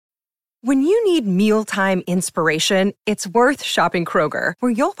When you need mealtime inspiration, it's worth shopping Kroger,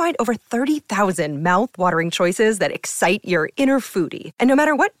 where you'll find over 30,000 mouth-watering choices that excite your inner foodie. And no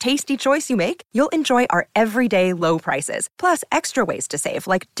matter what tasty choice you make, you'll enjoy our everyday low prices, plus extra ways to save,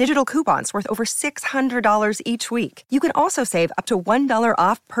 like digital coupons worth over $600 each week. You can also save up to $1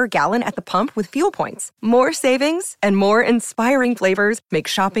 off per gallon at the pump with fuel points. More savings and more inspiring flavors make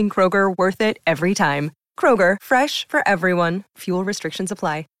shopping Kroger worth it every time. Kroger, fresh for everyone. Fuel restrictions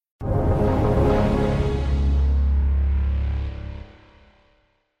apply.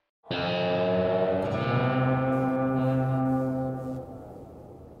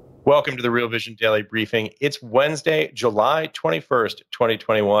 Welcome to the Real Vision Daily Briefing. It's Wednesday, July 21st,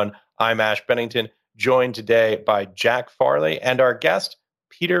 2021. I'm Ash Bennington, joined today by Jack Farley and our guest,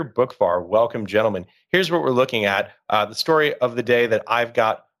 Peter Boockvar. Welcome, gentlemen. Here's what we're looking at. The story of the day that I've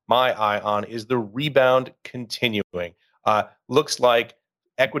got my eye on is the rebound continuing. Looks like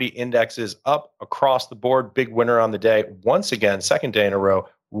equity indexes up across the board. Big winner on the day. Once again, second day in a row,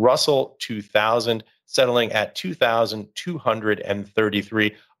 Russell 2000 settling at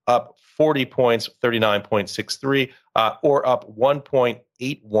 2,233. Up 40 points, 39.63, or up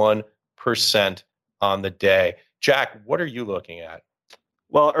 1.81% on the day. Jack, what are you looking at?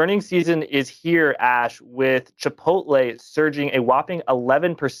 Well, earnings season is here, Ash, with Chipotle surging a whopping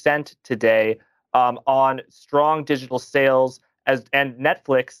 11% today on strong digital sales, and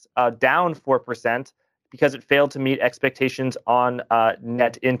Netflix down 4% because it failed to meet expectations on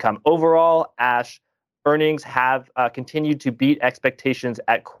net income. Overall, Ash, earnings have continued to beat expectations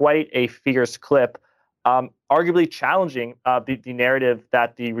at quite a fierce clip, arguably challenging the narrative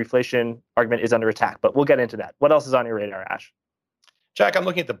that the reflation argument is under attack. But we'll get into that. What else is on your radar, Ash? Jack, I'm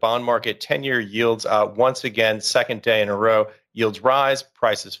looking at the bond market. 10-year yields, once again, second day in a row. Yields rise,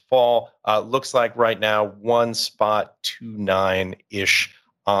 prices fall. Looks like right now 1.29-ish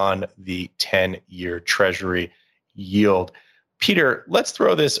on the 10-year Treasury yield. Peter, let's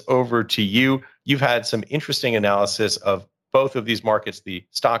throw this over to you. You've had some interesting analysis of both of these markets, the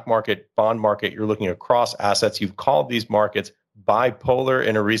stock market, bond market. You're looking across assets. You've called these markets bipolar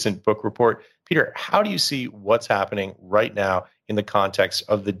in a recent book report. Peter, how do you see what's happening right now in the context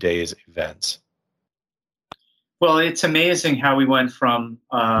of the day's events? Well, it's amazing how we went from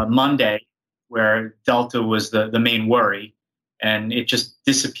Monday, where Delta was the main worry, and it just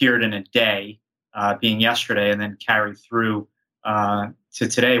disappeared in a day, being yesterday, and then carried through to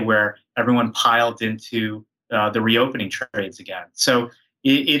today, where everyone piled into the reopening trades again. So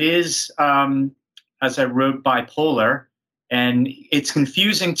it is, as I wrote, bipolar, and it's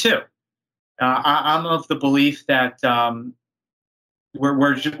confusing too. I'm of the belief that we're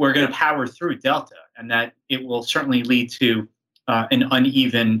going to power through Delta, and that it will certainly lead to an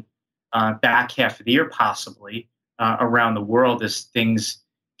uneven back half of the year, possibly around the world as things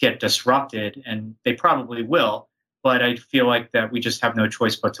get disrupted, and they probably will. But I feel like that we just have no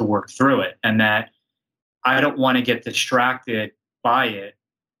choice but to work through it, and that I don't want to get distracted by it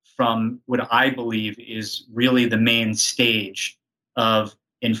from what I believe is really the main stage of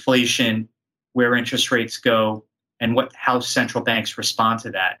inflation, where interest rates go, and how central banks respond to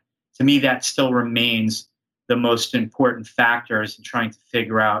that. To me, that still remains the most important factors in trying to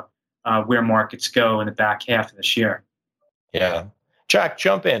figure out where markets go in the back half of this year. Yeah. Jack,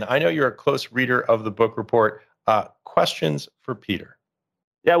 jump in. I know you're a close reader of the book report. Questions for Peter?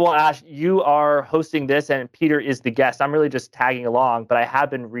 Yeah, well, Ash, you are hosting this and Peter is the guest. I'm really just tagging along, but I have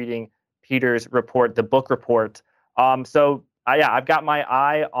been reading Peter's report, the book report. I've got my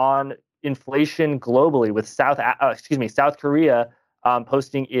eye on inflation globally with South Korea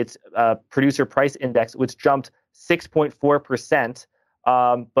posting its producer price index, which jumped 6.4%.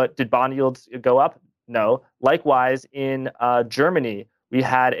 But did bond yields go up? No. Likewise, in Germany, we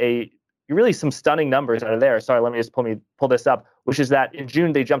had really some stunning numbers out of there. Sorry, let me just pull this up, which is that in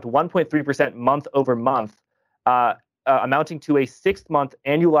June, they jumped 1.3% month over month, amounting to a 6-month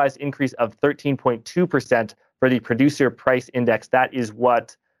annualized increase of 13.2% for the producer price index. That is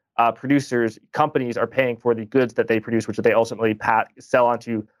what companies are paying for the goods that they produce, which they ultimately sell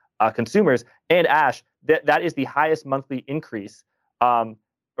onto consumers. And Ash, that is the highest monthly increase,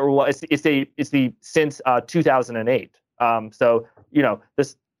 it's the since 2008.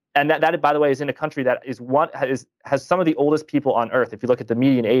 This. And that, by the way, is in a country that has some of the oldest people on Earth. If you look at the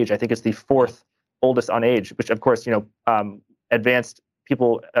median age, I think it's the 4th oldest on age, which, of course, advanced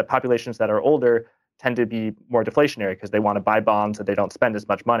people, populations that are older tend to be more deflationary because they want to buy bonds and they don't spend as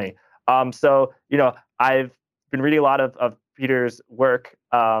much money. I've been reading a lot of Peter's work,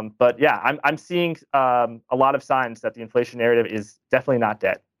 but yeah, I'm seeing a lot of signs that the inflation narrative is definitely not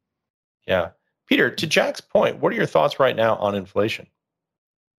dead. Yeah. Peter, to Jack's point, what are your thoughts right now on inflation?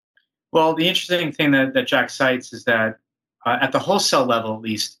 Well, the interesting thing that Jack cites is that at the wholesale level, at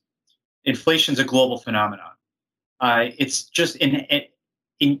least, inflation is a global phenomenon. It's just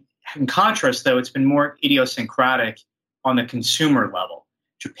in contrast, though, it's been more idiosyncratic on the consumer level.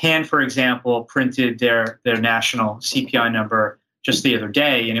 Japan, for example, printed their national CPI number just the other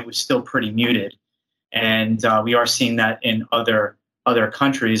day, and it was still pretty muted. And we are seeing that in other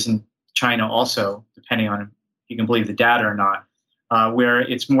countries, and China also, depending on if you can believe the data or not, where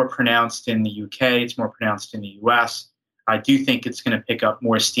it's more pronounced in the UK, it's more pronounced in the US. I do think it's going to pick up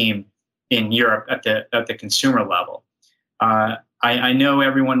more steam in Europe at the consumer level. I know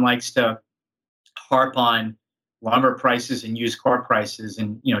everyone likes to harp on lumber prices and used car prices,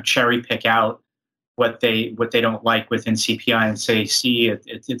 and cherry pick out what they don't like within CPI and say, see,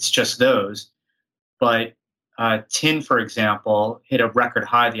 it's just those. But tin, for example, hit a record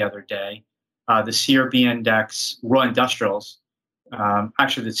high the other day. The CRB index, raw industrials,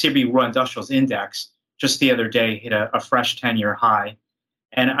 actually the CRB raw industrials index just the other day hit a fresh 10-year high.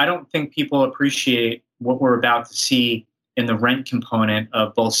 And I don't think people appreciate what we're about to see in the rent component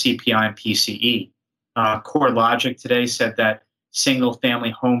of both CPI and PCE. CoreLogic today said that single-family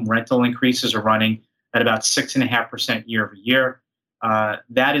home rental increases are running at about 6.5% year over year.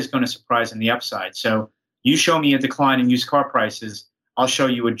 That is going to surprise on the upside. So you show me a decline in used car prices, I'll show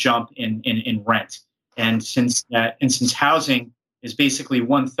you a jump in rent. And since housing is basically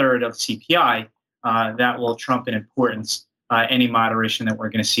 1/3 of CPI, that will trump in importance any moderation that we're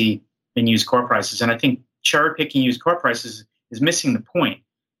going to see in used car prices. And I think cherry picking used car prices is missing the point.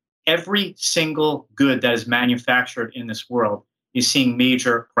 Every single good that is manufactured in this world is seeing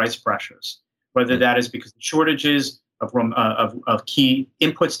major price pressures, whether that is because of shortages of key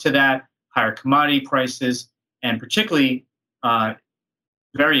inputs to that, higher commodity prices, and particularly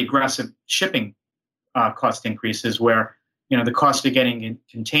very aggressive shipping cost increases, where the cost of getting in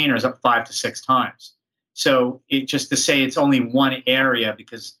containers up 5 to 6 times. So just to say it's only one area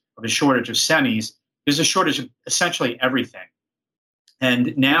because of a shortage of semis, there's a shortage of essentially everything.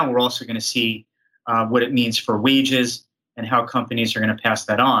 And now we're also going to see what it means for wages and how companies are going to pass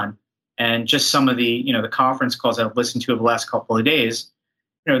that on. And just some of the conference calls I've listened to over the last couple of days,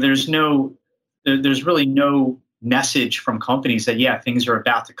 there's really no message from companies that, things are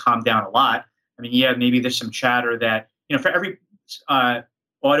about to calm down a lot. I mean, maybe there's some chatter that, for every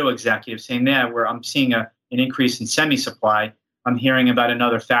auto executive saying that, where I'm seeing an increase in semi supply, I'm hearing about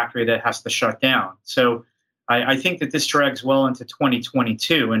another factory that has to shut down. So I think that this drags well into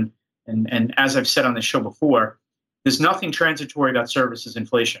 2022. And as I've said on the show before, there's nothing transitory about services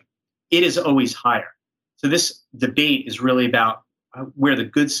inflation. It is always higher. So this debate is really about where the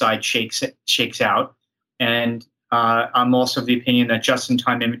good side shakes out. And I'm also of the opinion that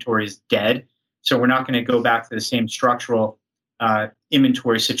just-in-time inventory is dead. So we're not going to go back to the same structural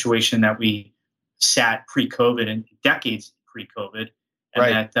inventory situation that we sat pre-COVID and decades pre-COVID. And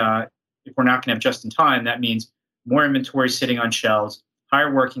right. that if we're not going to have just-in-time, that means more inventory sitting on shelves,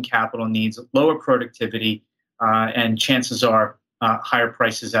 higher working capital needs, lower productivity, and chances are higher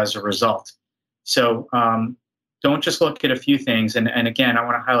prices as a result. So don't just look at a few things. And again, I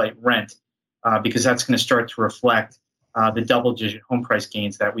want to highlight rent because that's going to start to reflect the double-digit home price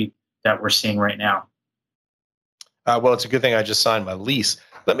gains that we're seeing right now. Well, it's a good thing I just signed my lease.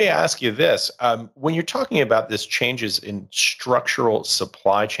 Let me ask you this. When you're talking about this changes in structural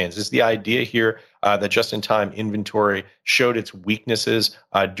supply chains, is the idea here that just-in-time inventory showed its weaknesses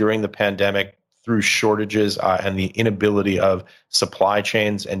during the pandemic through shortages and the inability of supply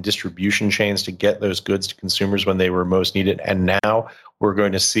chains and distribution chains to get those goods to consumers when they were most needed? And now we're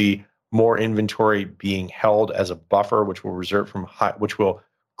going to see more inventory being held as a buffer, which will which will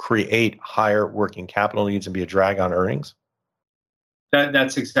create higher working capital needs and be a drag on earnings?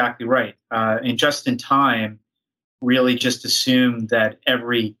 That's exactly right. And just in time really just assumed that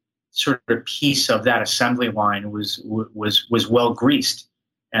every sort of piece of that assembly line was well greased,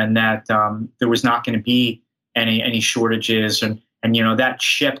 and that there was not going to be any shortages, and that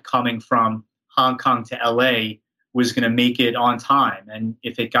ship coming from Hong Kong to LA was going to make it on time. And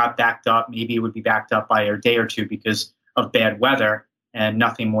if it got backed up, maybe it would be backed up by a day or two because of bad weather and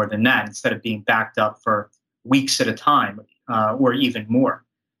nothing more than that, instead of being backed up for weeks at a time or even more.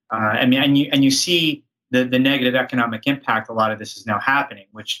 And you see the negative economic impact a lot of this is now happening,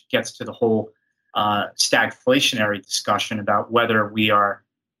 which gets to the whole stagflationary discussion about whether we are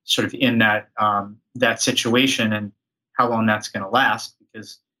sort of in that situation and how long that's going to last.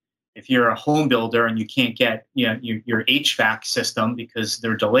 Because if you're a home builder and you can't get your HVAC system because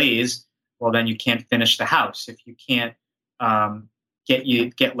there are delays, well, then you can't finish the house. If you can't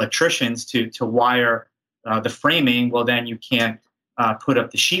get electricians to wire the framing, well, then you can't put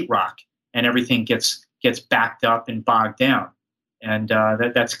up the sheetrock, and everything gets backed up and bogged down. And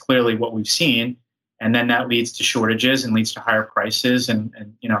that's clearly what we've seen. And then that leads to shortages and leads to higher prices. And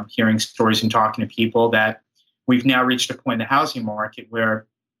hearing stories and talking to people that we've now reached a point in the housing market where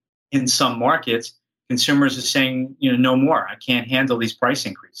in some markets, consumers are saying, no more. I can't handle these price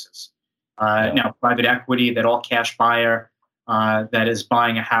increases. Now, private equity, that all cash buyer that is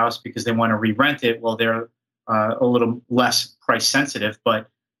buying a house because they want to re-rent it, well, they're a little less price sensitive. But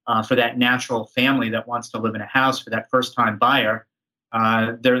for that natural family that wants to live in a house, for that first-time buyer,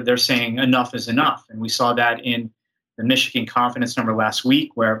 they're saying enough is enough. And we saw that in the Michigan confidence number last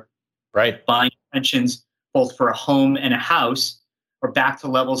week, where buying intentions both for a home and a house are back to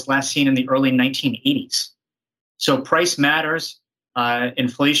levels last seen in the early 1980s. So price matters.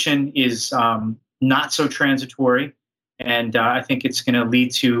 Inflation is not so transitory. And I think it's going to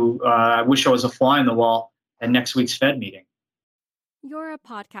lead to, I wish I was a fly on the wall at next week's Fed meeting. You're a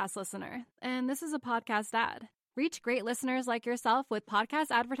podcast listener, and this is a podcast ad. Reach great listeners like yourself with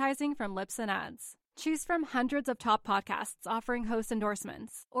podcast advertising from Libsyn Ads. Choose from hundreds of top podcasts offering host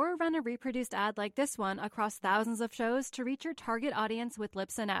endorsements, or run a reproduced ad like this one across thousands of shows to reach your target audience with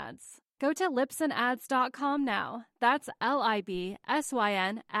Libsyn Ads. Go to libsynads.com now. That's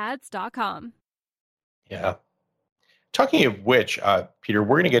LIBSYN ads.com. Yeah. Talking of which, Peter,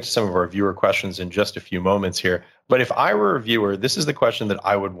 we're going to get to some of our viewer questions in just a few moments here. But if I were a viewer, this is the question that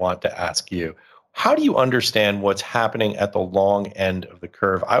I would want to ask you. How do you understand what's happening at the long end of the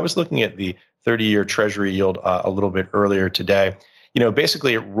curve? I was looking at the 30-year Treasury yield a little bit earlier today.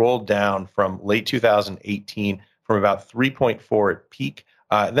 Basically it rolled down from late 2018 from about 3.4 at peak.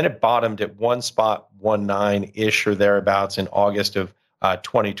 Then it bottomed at 1.19-ish or thereabouts in August of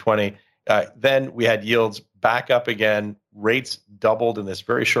 2020. Then we had yields back up again. Rates doubled in this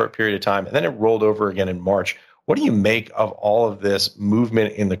very short period of time. And then it rolled over again in March. What do you make of all of this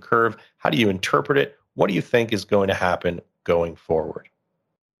movement in the curve? How do you interpret it? What do you think is going to happen going forward?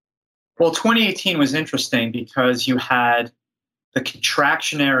 Well, 2018 was interesting because you had the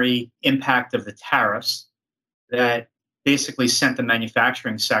contractionary impact of the tariffs that basically sent the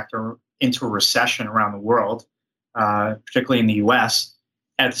manufacturing sector into a recession around the world, particularly in the US.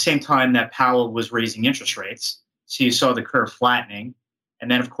 At the same time that Powell was raising interest rates. So you saw the curve flattening. And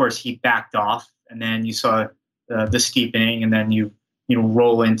then, of course, he backed off. And then you saw the steepening, and then you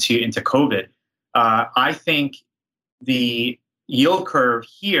roll into COVID. I think the yield curve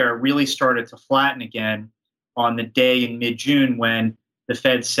here really started to flatten again on the day in mid-June when the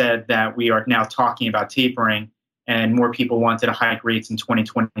Fed said that we are now talking about tapering, and more people wanted to hike rates in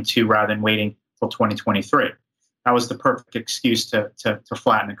 2022 rather than waiting till 2023. That was the perfect excuse to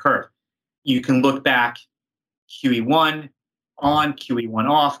flatten the curve. You can look back QE1 on, QE1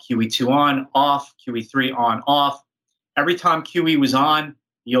 off, QE2 on, off, QE3 on, off. Every time QE was on,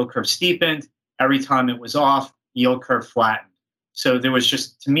 yield curve steepened. Every time it was off, yield curve flattened. So there was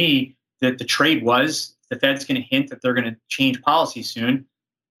just, to me, that the trade was, the Fed's going to hint that they're going to change policy soon.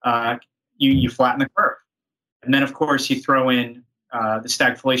 You flatten the curve. And then, of course, you throw in the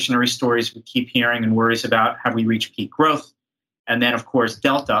stagflationary stories we keep hearing and worries about have we reached peak growth. And then, of course,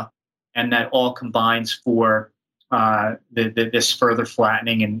 Delta. And that all combines for this further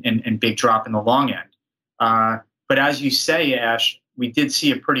flattening and big drop in the long end. But as you say, Ash, we did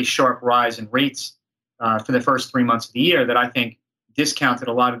see a pretty sharp rise in rates for the first 3 months of the year that I think discounted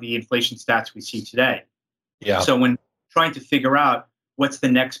a lot of the inflation stats we see today. Yeah. So when trying to figure out what's the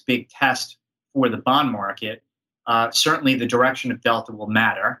next big test for the bond market, certainly the direction of Delta will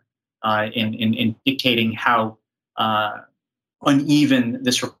matter in dictating how uneven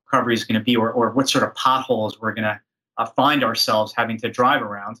this recovery is going to be, or what sort of potholes we're going to find ourselves having to drive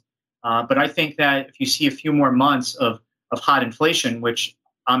around. But I think that if you see a few more months of hot inflation, which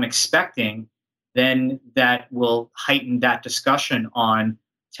I'm expecting, then that will heighten that discussion on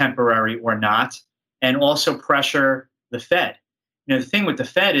temporary or not, and also pressure the Fed. The thing with the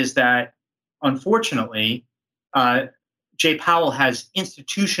Fed is that, unfortunately, Jay Powell has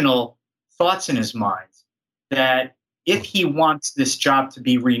institutional thoughts in his mind that if he wants this job to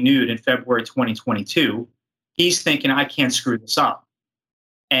be renewed in February 2022, he's thinking, I can't screw this up.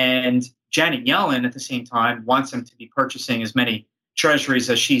 And Janet Yellen, at the same time, wants him to be purchasing as many treasuries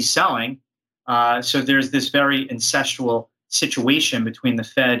as she's selling. So there's this very incestual situation between the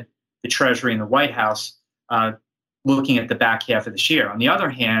Fed, the Treasury, and the White House looking at the back half of this year. On the other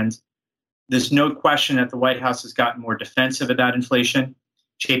hand, there's no question that the White House has gotten more defensive about inflation.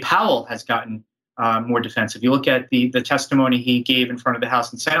 Jay Powell has gotten more defensive. You look at the testimony he gave in front of the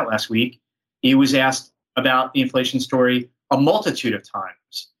House and Senate last week. He was asked about the inflation story a multitude of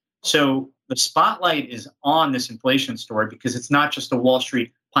times. So the spotlight is on this inflation story because it's not just a Wall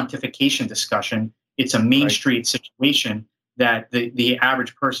Street pontification discussion. It's a Main Street situation that the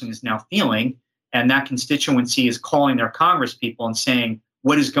average person is now feeling. And that constituency is calling their Congress people and saying,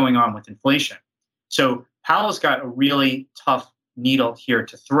 what is going on with inflation? So Powell's got a really tough needle here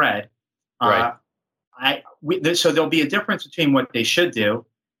to thread. Right. So there'll be a difference between what they should do,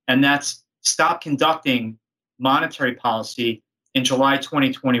 and that's stop conducting monetary policy in July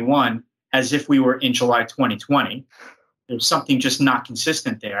 2021 as if we were in July 2020. There's something just not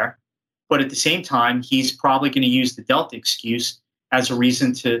consistent there. But at the same time, he's probably going to use the Delta excuse as a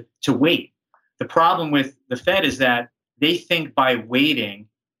reason to wait. The problem with the Fed is that they think by waiting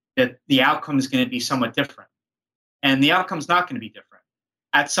that the outcome is going to be somewhat different. And the outcome's not going to be different.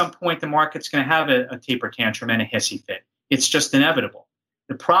 At some point, the market's going to have a taper tantrum and a hissy fit. It's just inevitable.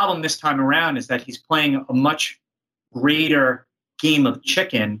 The problem this time around is that he's playing a much greater game of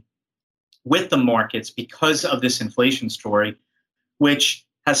chicken with the markets because of this inflation story, which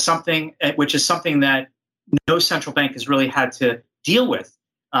is something that no central bank has really had to deal with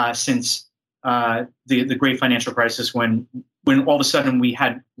since the great financial crisis, when all of a sudden we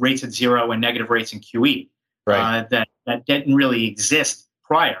had rates at zero and negative rates in QE. Right. That didn't really exist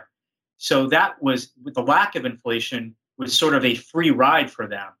prior. So that was, with the lack of inflation, was sort of a free ride for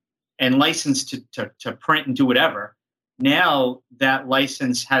them and license to print and do whatever. Now that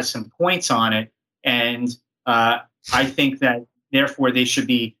license has some points on it, and I think that therefore they should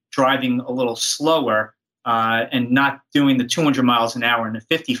be driving a little slower and not doing the 200 miles an hour and the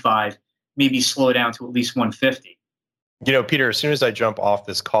 55, maybe slow down to at least 150. You know, Peter, as soon as I jump off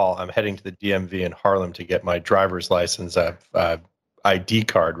this call, I'm heading to the DMV in Harlem to get my driver's license ID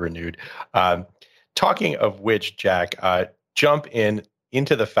card renewed. Talking of which, Jack, jump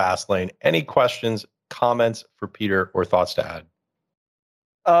into the fast lane. Any questions, comments for Peter, or thoughts to add?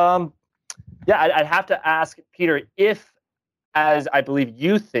 Yeah, I'd have to ask Peter if, as I believe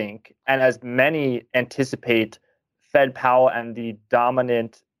you think, and as many anticipate, Fed Powell and the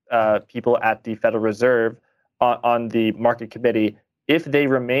dominant people at the Federal Reserve on the market committee, if they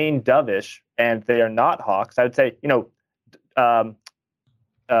remain dovish and they are not hawks, I would say,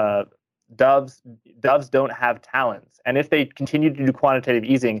 doves don't have talons. And if they continue to do quantitative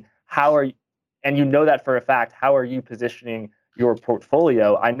easing, and you know that for a fact, how are you positioning your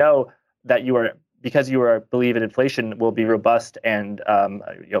portfolio? I know that because you believe in inflation will be robust and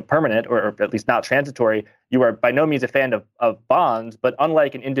permanent, or at least not transitory, you are by no means a fan of bonds. But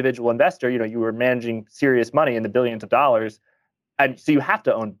unlike an individual investor, you were managing serious money in the billions of dollars, and so you have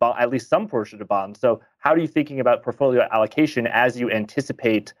to own at least some portion of bonds. So how are you thinking about portfolio allocation as you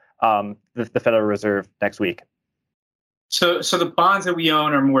anticipate the Federal Reserve next week? So the bonds that we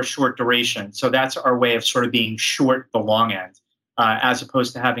own are more short duration. So that's our way of sort of being short the long end, as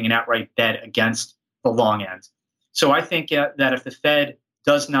opposed to having an outright bet against the long end. So I think that if the Fed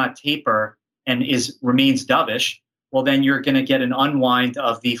does not taper and remains dovish, well, then you're going to get an unwind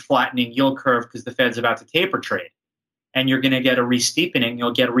of the flattening yield curve because the Fed's about to taper trade. And you're going to get a re-steepening.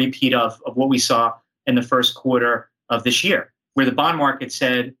 You'll get a repeat of what we saw in the first quarter of this year, where the bond market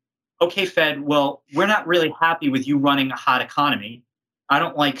said, okay, Fed, well, we're not really happy with you running a hot economy. I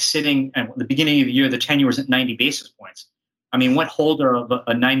don't like sitting at the beginning of the year, the 10-year was at 90 basis points. I mean, what holder of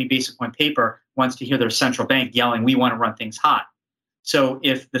a 90 basis point paper wants to hear their central bank yelling, we want to run things hot? So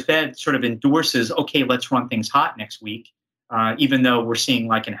if the Fed sort of endorses, okay, let's run things hot next week, even though we're seeing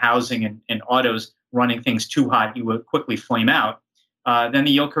like in housing and autos running things too hot, you would quickly flame out, then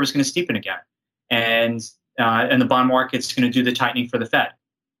the yield curve is going to steepen again. And the bond market's going to do the tightening for the Fed.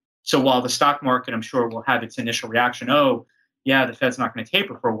 So while the stock market, I'm sure, will have its initial reaction, oh, yeah, the Fed's not going to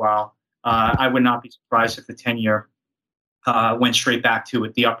taper for a while, I would not be surprised if the 10-year went straight back to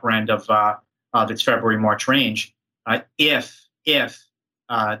at the upper end of its February-March range if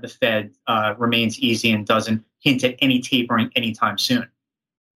the Fed remains easy and doesn't hint at any tapering anytime soon.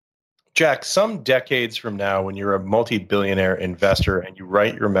 Jack, some decades from now, when you're a multi-billionaire investor and you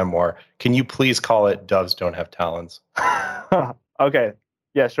write your memoir, can you please call it Doves Don't Have Talons? Okay.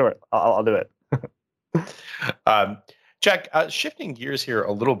 Yeah, sure. I'll do it. Jack, shifting gears here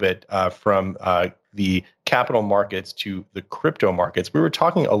a little bit from the capital markets to the crypto markets, we were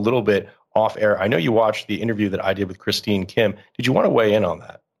talking a little bit off air. I know you watched the interview that I did with Christine Kim. Did you want to weigh in on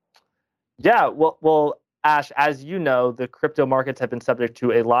that? Yeah, well, Ash, as you know, the crypto markets have been subject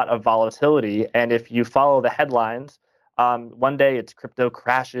to a lot of volatility. And if you follow the headlines, one day it's crypto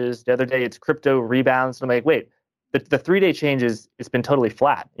crashes, the other day it's crypto rebounds. And I'm like, wait, the 3-day change it's been totally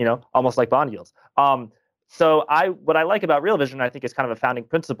flat, almost like bond yields. So what I like about Real Vision, I think is kind of a founding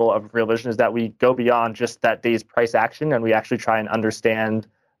principle of Real Vision, is that we go beyond just that day's price action and we actually try and understand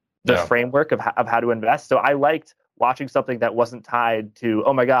the framework of how to invest. So I liked watching something that wasn't tied to,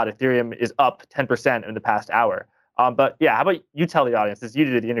 oh my God, Ethereum is up 10% in the past hour. But yeah, how about you tell the audience, as you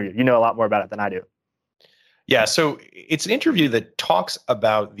did the interview, you know a lot more about it than I do. Yeah, so it's an interview that talks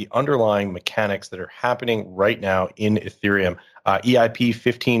about the underlying mechanics that are happening right now in Ethereum. EIP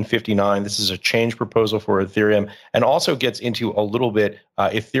 1559, this is a change proposal for Ethereum, and also gets into a little bit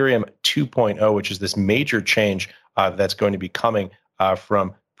Ethereum 2.0, which is this major change that's going to be coming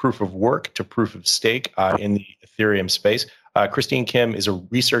from proof of work to proof of stake in the Ethereum space. Christine Kim is a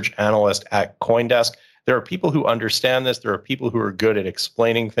research analyst at CoinDesk. There are people who understand this. There are people who are good at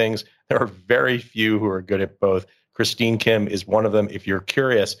explaining things. There are very few who are good at both. Christine Kim is one of them. If you're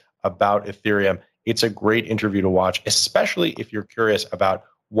curious about Ethereum, it's a great interview to watch, especially if you're curious about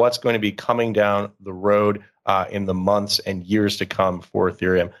what's going to be coming down the road in the months and years to come for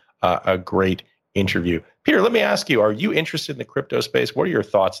Ethereum. A great interview. Peter, let me ask you, are you interested in the crypto space? What are your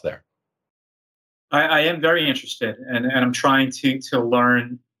thoughts there? I am very interested, and I'm trying to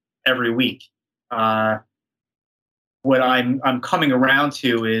learn every week. What I'm coming around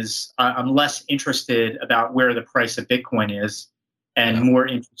to is I'm less interested about where the price of Bitcoin is, and more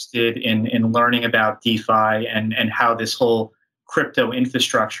interested in learning about DeFi and how this whole crypto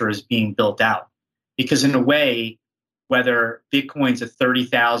infrastructure is being built out. Because in a way, whether Bitcoin's at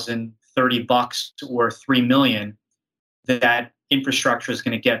 30,000, $30 or 3 million, that infrastructure is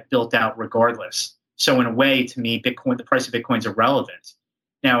going to get built out regardless. So in a way, to me, Bitcoin, the price of Bitcoin is irrelevant.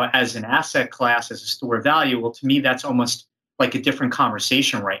 Now, as an asset class, as a store of value, well, to me, that's almost like a different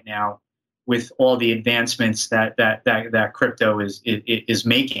conversation right now with all the advancements that crypto is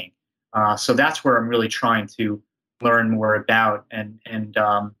making. So that's where I'm really trying to learn more about. And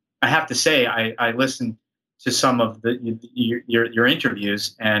I have to say, I listened to some of your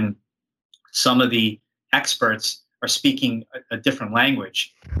interviews, and some of the experts are speaking a different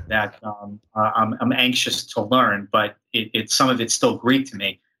language that I'm anxious to learn, but it's some of it's still Greek to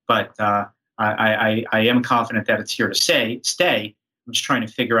me. But I am confident that it's here to stay. I'm just trying to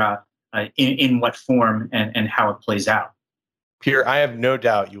figure out in what form and how it plays out. Peter, I have no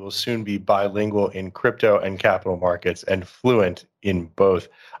doubt you will soon be bilingual in crypto and capital markets and fluent in both.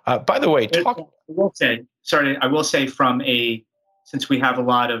 By the way, I will say since we have a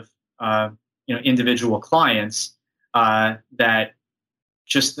lot of individual clients, that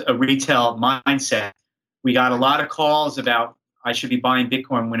just a retail mindset. We got a lot of calls about I should be buying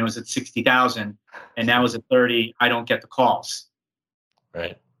Bitcoin when it was at 60,000, and now it's at 30. I don't get the calls.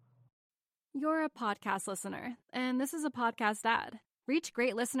 Right. You're a podcast listener, and this is a podcast ad. Reach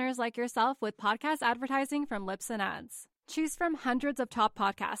great listeners like yourself with podcast advertising from Libsyn Ads. Choose from hundreds of top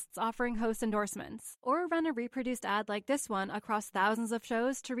podcasts offering host endorsements, or run a reproduced ad like this one across thousands of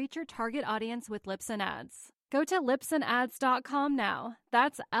shows to reach your target audience with Libsyn Ads. Go to libsynads.com now.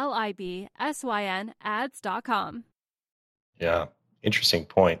 That's LIBSYN ads.com. Yeah, interesting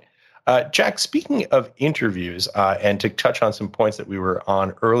point. Jack, speaking of interviews, and to touch on some points that we were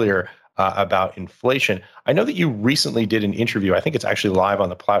on earlier about inflation, I know that you recently did an interview, I think it's actually live on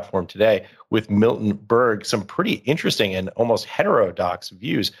the platform today, with Milton Berg, some pretty interesting and almost heterodox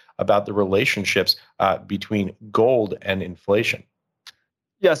views about the relationships between gold and inflation.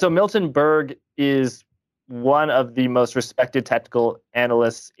 Yeah, so Milton Berg is one of the most respected technical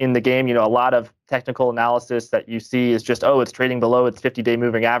analysts in the game. You know, a lot of technical analysis that you see is just, it's trading below its 50-day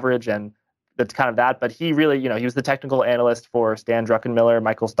moving average, and that's kind of that. But he really, he was the technical analyst for Stan Druckenmiller,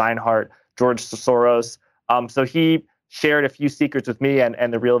 Michael Steinhardt, George Soros. So he shared a few secrets with me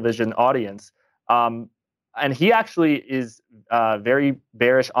and the Real Vision audience. And he actually is very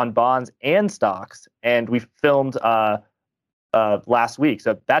bearish on bonds and stocks. And we filmed last week,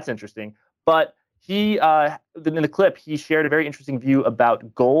 so that's interesting. But he, in the clip, he shared a very interesting view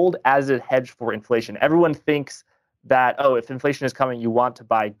about gold as a hedge for inflation. Everyone thinks that, if inflation is coming, you want to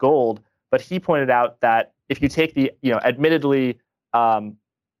buy gold. But he pointed out that if you take the, admittedly,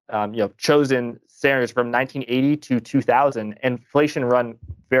 chosen scenarios from 1980 to 2000, inflation run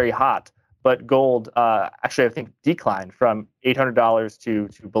very hot, but gold actually, I think, declined from $800 to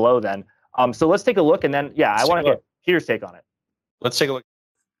below then. So let's take a look, and then, I want to get Peter's take on it. Let's take a look.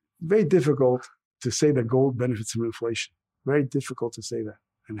 Very difficult to say that gold benefits from inflation. Very difficult to say that.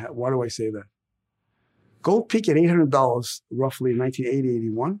 And why do I say that? Gold peaked at $800 roughly in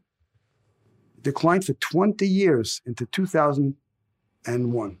 1980-81. Declined for 20 years into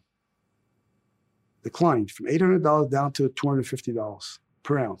 2001. Declined from $800 down to $250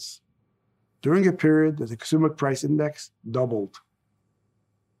 per ounce. During a period that the consumer price index doubled.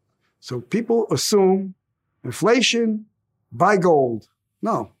 So people assume inflation, buy gold.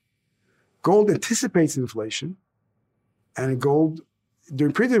 No. Gold anticipates inflation, and gold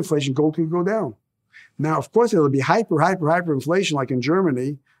during periods of inflation, gold can go down. Now, of course, it'll be hyper inflation like in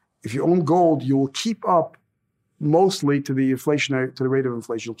Germany. If you own gold, you will keep up mostly to the rate of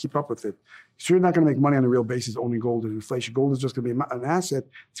inflation. You'll keep up with it. So you're not going to make money on a real basis owning gold and inflation. Gold is just going to be an asset.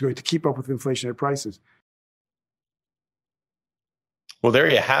 It's going to keep up with inflationary prices. Well, there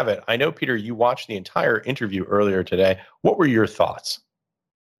you have it. I know, Peter, you watched the entire interview earlier today. What were your thoughts?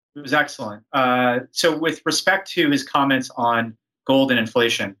 It was excellent. So with respect to his comments on gold and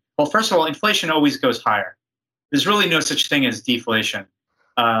inflation, well, first of all, inflation always goes higher. There's really no such thing as deflation.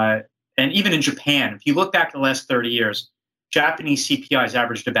 And even in Japan, if you look back the last 30 years, Japanese CPI has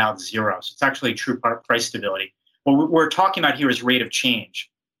averaged about 0. So it's actually true price stability. What we're talking about here is rate of change.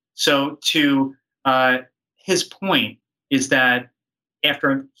 So to his point is that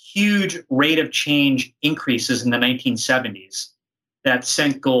after huge rate of change increases in the 1970s that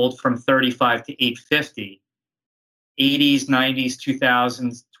sent gold from 35 to 850, 80s, 90s,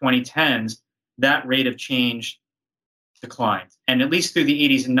 2000s, 2010s, that rate of change declined. And at least through the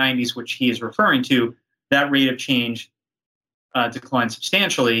 80s and 90s, which he is referring to, that rate of change declined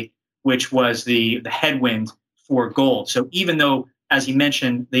substantially, which was the headwind for gold. So even though, as he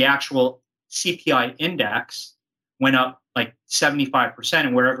mentioned, the actual CPI index went up like 75%,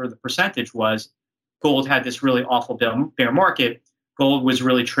 and wherever the percentage was, gold had this really awful bear market. Gold was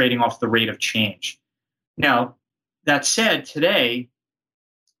really trading off the rate of change. Now, that said, today,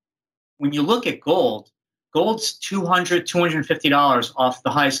 when you look at gold's $200, $250 off the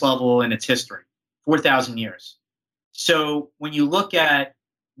highest level in its history, 4,000 years. So when you look at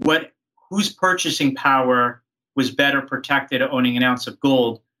whose purchasing power was better protected owning an ounce of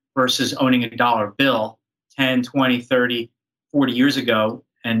gold versus owning a dollar bill 10, 20, 30, 40 years ago,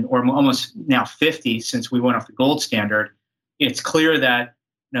 or almost now 50 since we went off the gold standard, it's clear that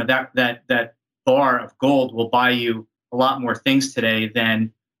that bar of gold will buy you a lot more things today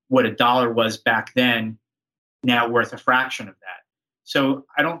than what a dollar was back then, now worth a fraction of that. So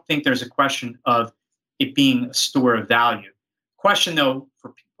I don't think there's a question of it being a store of value. Question, though,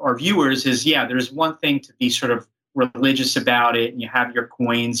 for our viewers is, there's one thing to be sort of religious about it, and you have your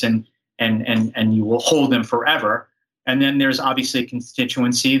coins and you will hold them forever. And then there's obviously a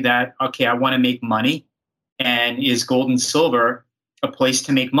constituency that, okay, I want to make money. And is gold and silver a place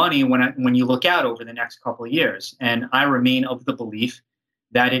to make money when you look out over the next couple of years? And I remain of the belief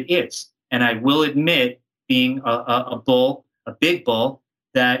that it is. And I will admit, being a bull, a big bull,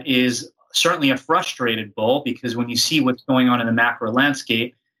 that is certainly a frustrated bull, because when you see what's going on in the macro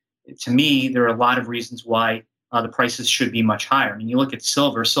landscape, to me, there are a lot of reasons why the prices should be much higher. I mean, you look at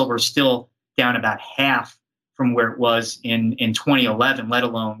silver is still down about half from where it was in 2011, let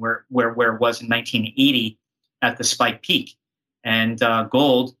alone where it was in 1980 at the spike peak. And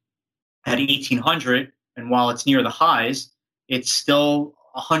gold at 1,800, and while it's near the highs, it's still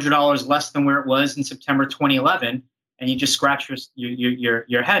 $100 less than where it was in September 2011. And you just scratch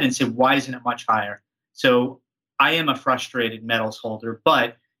your head and say, why isn't it much higher? So I am a frustrated metals holder,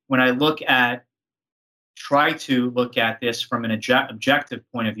 but when I try to look at this from an objective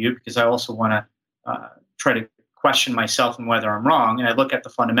point of view, because I also want to try to question myself and whether I'm wrong, and I look at the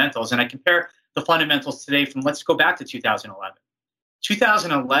fundamentals, and I compare the fundamentals today from, let's go back to 2011.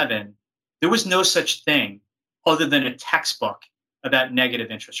 2011, there was no such thing other than a textbook about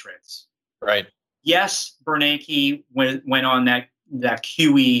negative interest rates. Right. Yes, Bernanke went on that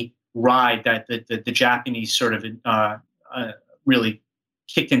QE ride that the Japanese sort of really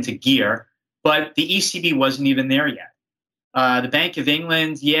kicked into gear, but the ECB wasn't even there yet. The Bank of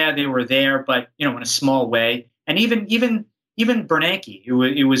England, they were there, but in a small way. And even Bernanke,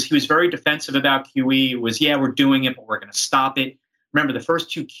 he was very defensive about QE. It was, we're doing it, but we're going to stop it. Remember, the first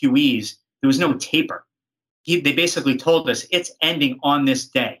two QEs, there was no taper. They basically told us it's ending on this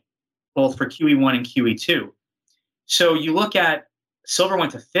day, both for QE1 and QE2. So you look at silver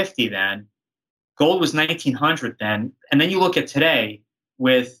went to 50 then, gold was 1,900 then, and then you look at today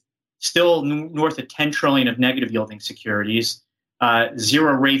with still north of 10 trillion of negative yielding securities,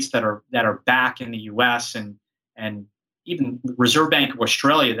 zero rates that are back in the U.S. and even the Reserve Bank of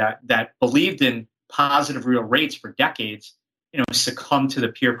Australia that believed in positive real rates for decades, succumbed to the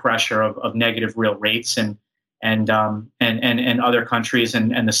peer pressure of negative real rates and other countries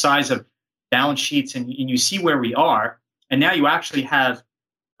and the size of balance sheets, and you see where we are. And now you actually have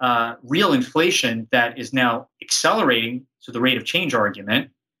real inflation that is now accelerating to the rate of change argument.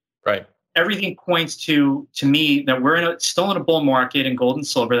 Right. Everything points to me that we're still in a bull market in gold and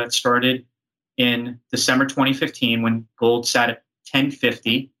silver that started in December 2015 when gold sat at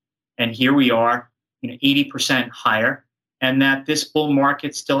 1050, and here we are, 80% higher, and that this bull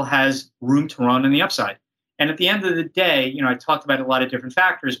market still has room to run on the upside. And at the end of the day, I talked about a lot of different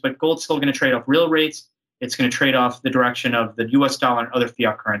factors, but gold's still going to trade off real rates. It's going to trade off the direction of the US dollar and other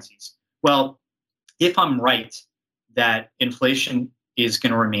fiat currencies. Well, if I'm right that inflation is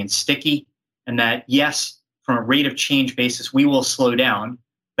going to remain sticky and that, yes, from a rate of change basis, we will slow down,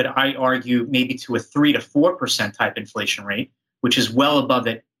 but I argue maybe to a 3 to 4% type inflation rate, which is well above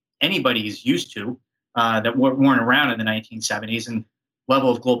that anybody is used to, that weren't around in the 1970s, and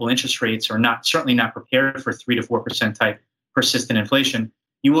level of global interest rates are certainly not prepared for 3 to 4% type persistent inflation.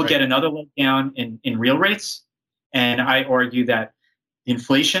 You will get another leg down in real rates. And I argue that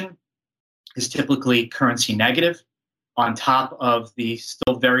inflation is typically currency negative on top of the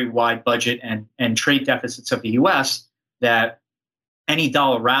still very wide budget and trade deficits of the US, that any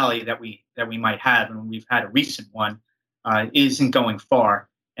dollar rally that we might have, and we've had a recent one, isn't going far,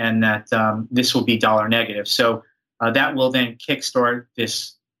 and that this will be dollar negative. So that will then kickstart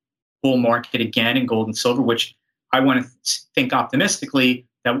this bull market again in gold and silver, which I want to think optimistically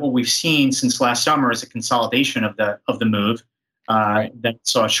that what we've seen since last summer is a consolidation of the move that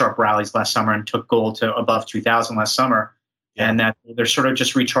saw sharp rallies last summer and took gold to above 2,000 last summer, and that they're sort of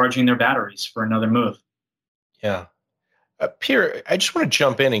just recharging their batteries for another move. Yeah. Peter, I just want to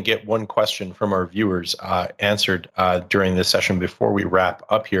jump in and get one question from our viewers answered during this session before we wrap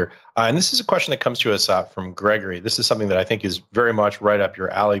up here. And this is a question that comes to us from Gregory. This is something that I think is very much right up your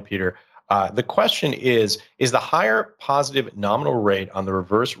alley, Peter. The question is the higher positive nominal rate on the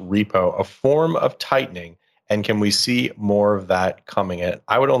reverse repo a form of tightening, and can we see more of that coming in?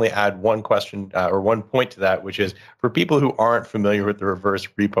 I would only add one question or one point to that, which is for people who aren't familiar with the reverse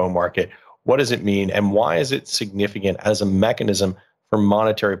repo market, what does it mean, and why is it significant as a mechanism for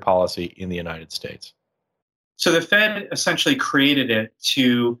monetary policy in the United States? So the Fed essentially created it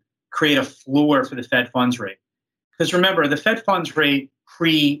to create a floor for the Fed funds rate. Because remember, the Fed funds rate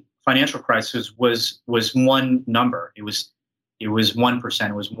pre-financial crisis was one number. It was 1%. It was 1.25%.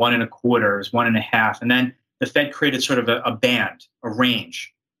 It was 1.5%. And then the Fed created sort of a band, a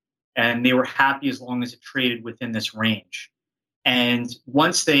range, and they were happy as long as it traded within this range. And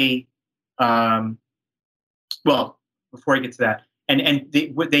once they before I get to that, and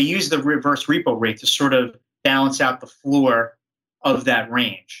they use the reverse repo rate to sort of balance out the floor of that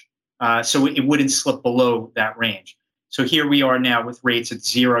range, so it wouldn't slip below that range. So here we are now with rates at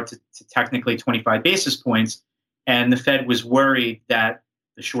 0 to technically 25 basis points, and the Fed was worried that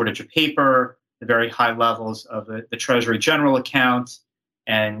the shortage of paper, the very high levels of the Treasury General account,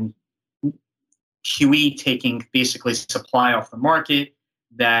 and QE taking basically supply off the market,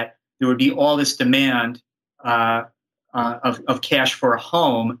 that there would be all this demand of cash for a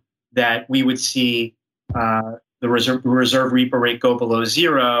home, that we would see the reserve repo rate go below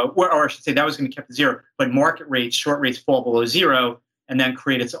 0, or I should say that was going to be kept at 0, but market rates, short rates fall below 0, and then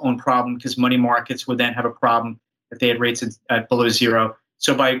create its own problem because money markets would then have a problem if they had rates at below 0.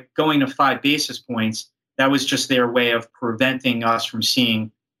 So by going to 5 basis points, that was just their way of preventing us from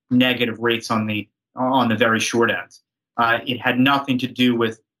seeing negative rates on the very short end. It had nothing to do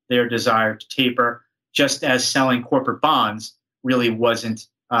with their desire to taper, just as selling corporate bonds really wasn't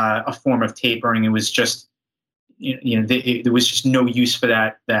a form of tapering. It was just, there was just no use for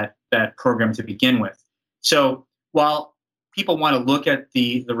that program to begin with. So while people want to look at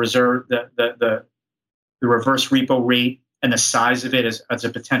the reverse repo rate and the size of it as a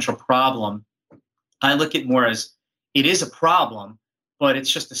potential problem, I look at it more as it is a problem, but it's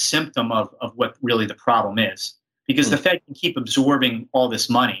just a symptom of what really the problem is. Because the Fed can keep absorbing all this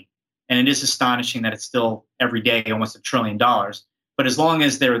money, and it is astonishing that it's still every day almost $1 trillion. But as long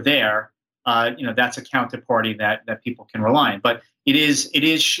as they're there, that's a counterparty that people can rely on. But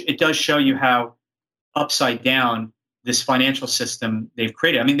it does show you how upside down this financial system they've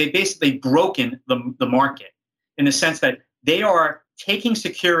created. I mean, they've basically broken the market in the sense that they are taking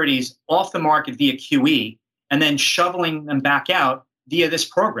securities off the market via QE and then shoveling them back out via this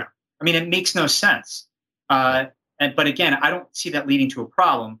program. I mean, it makes no sense. But again, I don't see that leading to a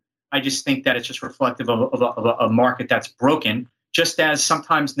problem. I just think that it's just reflective of a market that's broken, just as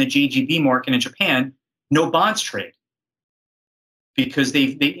sometimes in the JGB market in Japan, no bonds trade because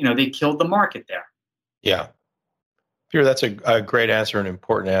they killed the market there. Yeah. Peter, that's a great answer, an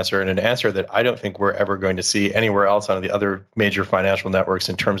important answer, and an answer that I don't think we're ever going to see anywhere else on the other major financial networks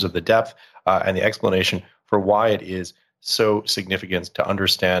in terms of the depth and the explanation for why it is so significant to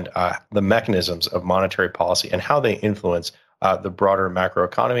understand the mechanisms of monetary policy and how they influence the broader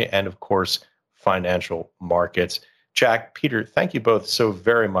macroeconomy and, of course, financial markets. Jack, Peter, thank you both so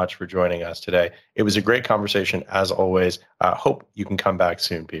very much for joining us today. It was a great conversation, as always. Hope you can come back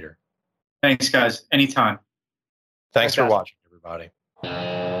soon, Peter. Thanks, guys. Anytime. Thanks for watching, everybody.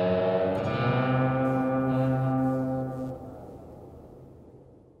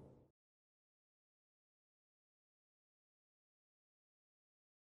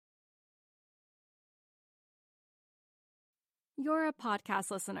 You're a podcast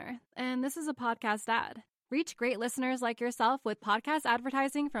listener, and this is a podcast ad. Reach great listeners like yourself with podcast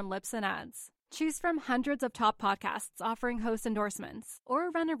advertising from Libsyn Ads. Choose from hundreds of top podcasts offering host endorsements, or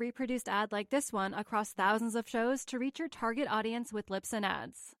run a reproduced ad like this one across thousands of shows to reach your target audience with Libsyn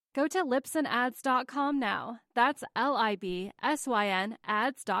Ads. Go to libsynads.com now. That's LIBSYN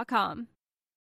ads.com.